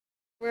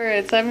We're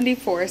at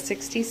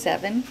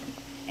 7467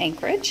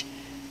 Anchorage.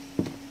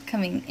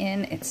 Coming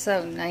in, it's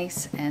so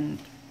nice and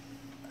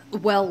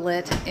well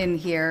lit in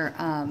here.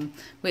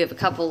 We have a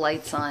couple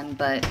lights on,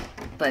 but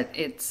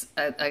it's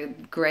a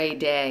gray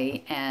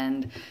day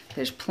and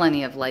there's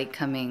plenty of light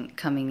coming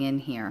in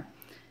here.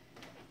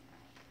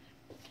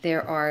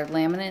 There are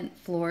laminate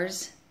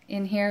floors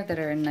in here that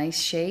are in nice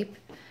shape.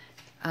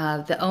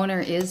 The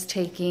owner is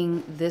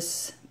taking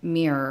this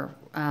mirror,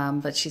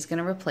 but she's going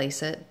to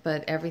replace it,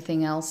 but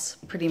everything else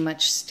pretty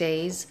much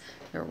stays.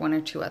 There are one or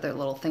two other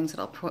little things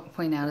that I'll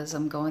point out as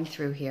I'm going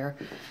through here.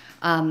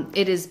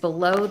 It is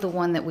below the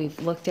one that we've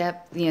looked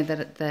at, you know,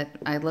 that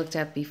I looked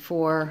at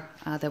before,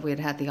 that we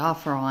had the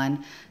offer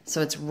on.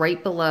 So it's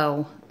right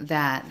below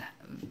that.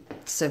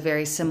 So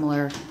very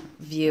similar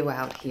view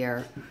out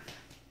here.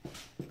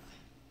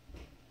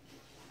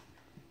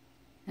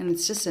 And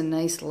it's just a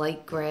nice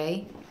light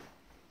gray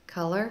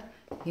color.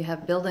 You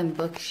have built-in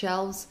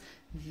bookshelves.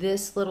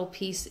 This little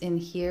piece in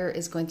here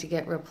is going to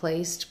get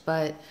replaced,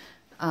 but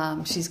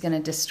she's going to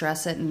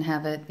distress it and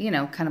have it, you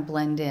know, kind of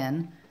blend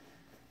in.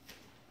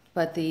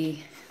 But the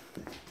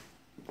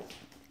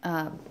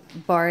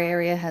bar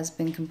area has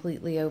been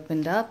completely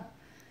opened up.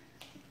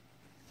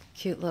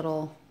 Cute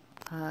little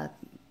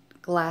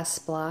glass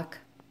block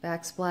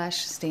backsplash,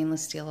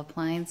 stainless steel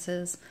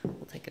appliances.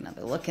 We'll take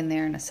another look in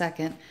there in a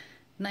second.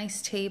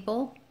 Nice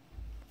table.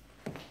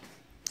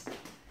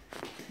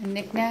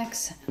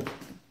 Knickknacks.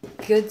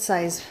 Good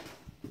size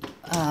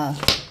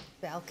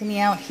balcony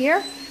out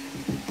here.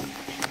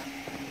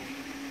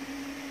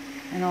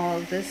 And all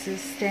of this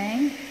is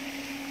staying.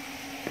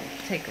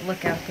 Take a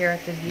look out here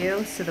at the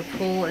view. So the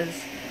pool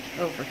is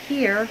over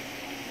here.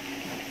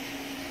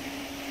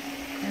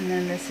 And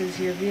then this is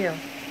your view.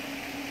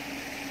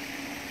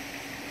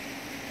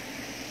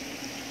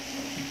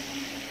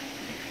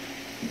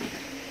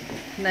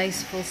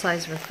 Nice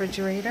full-size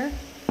refrigerator.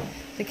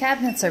 The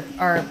cabinets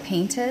are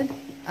painted,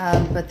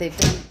 but they've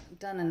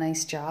done a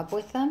nice job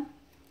with them.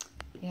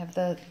 You have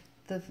the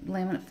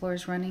laminate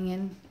floors running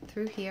in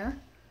through here.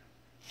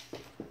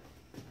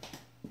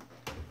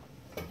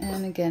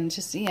 And again,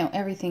 just, you know,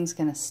 everything's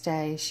gonna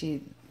stay.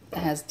 She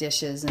has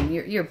dishes and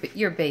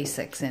your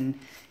basics in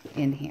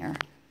here.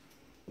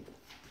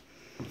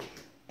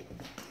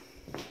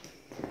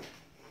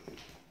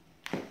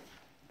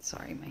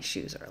 Sorry, my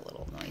shoes are a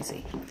little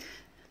noisy.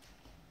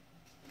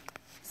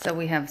 So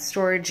we have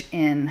storage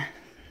in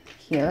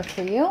here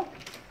for you.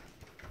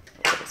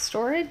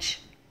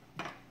 Storage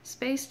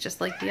space,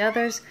 just like the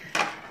others.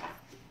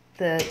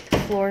 The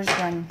floors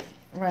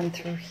run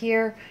through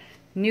here.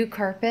 New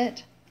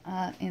carpet.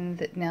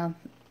 Now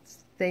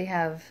they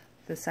have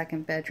the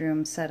second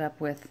bedroom set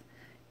up with,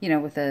 you know,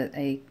 with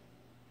a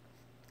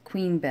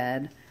queen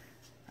bed,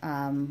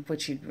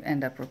 which you'd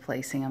end up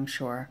replacing, I'm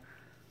sure,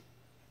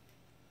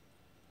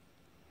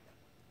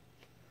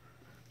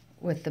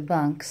 with the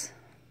bunks.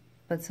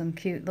 But some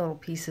cute little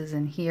pieces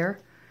in here.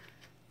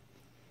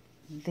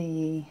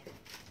 The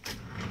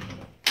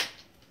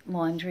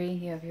laundry,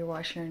 you have your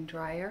washer and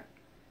dryer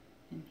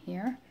in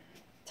here.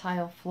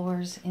 Tile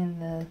floors in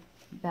the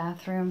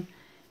bathroom.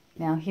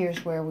 Now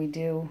here's where we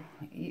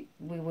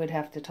would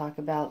have to talk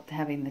about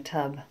having the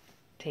tub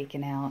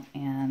taken out,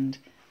 and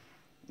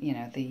you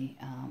know, they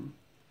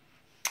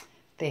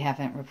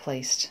haven't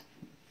replaced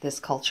this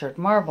cultured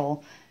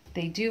marble.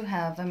 They do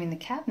have, I mean, the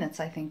cabinets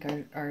I think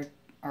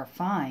are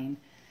fine.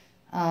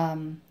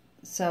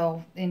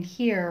 So in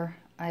here,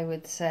 I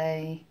would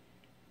say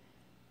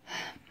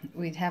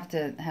we'd have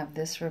to have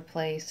this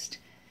replaced,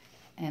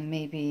 and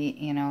maybe,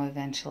 you know,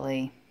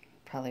 eventually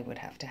probably would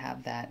have to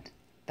have that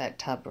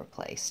tub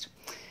replaced.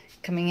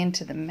 Coming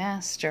into the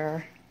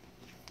master,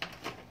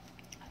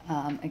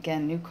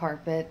 again, new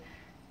carpet.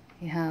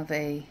 You have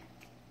a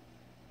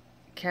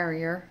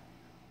Carrier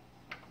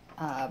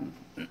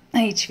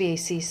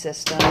HVAC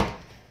system.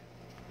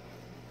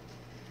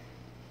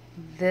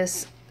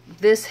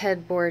 This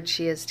headboard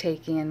she is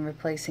taking and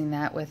replacing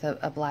that with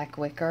a black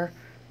wicker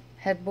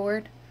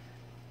headboard.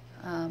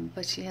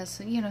 But she has,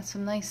 you know,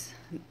 some nice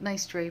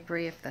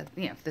drapery, if that,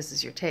 you know, if this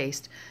is your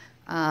taste,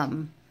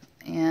 and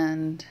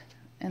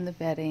the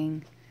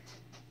bedding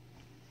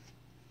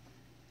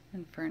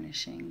and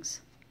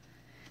furnishings,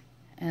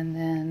 and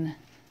then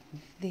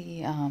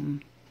the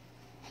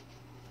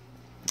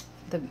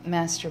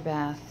master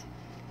bath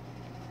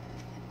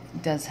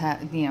does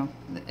have, you know,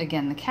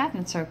 again, the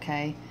cabinets are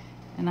okay.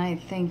 And I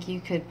think you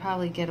could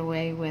probably get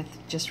away with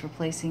just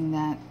replacing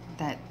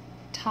that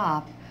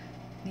top.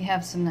 You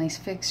have some nice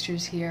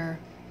fixtures here.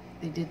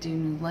 They did do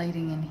new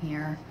lighting in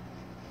here.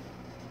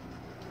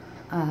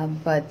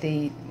 But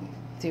they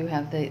do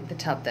have the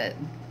tub that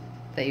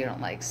you don't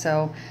like.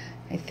 So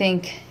I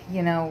think,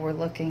 you know, we're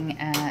looking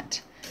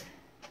at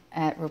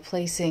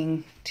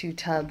replacing 2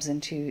 tubs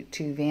and two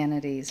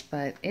vanities,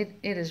 but it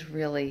is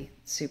really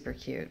super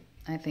cute.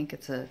 I think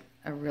it's a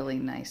really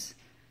nice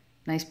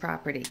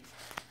property.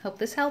 Hope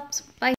this helps. Bye.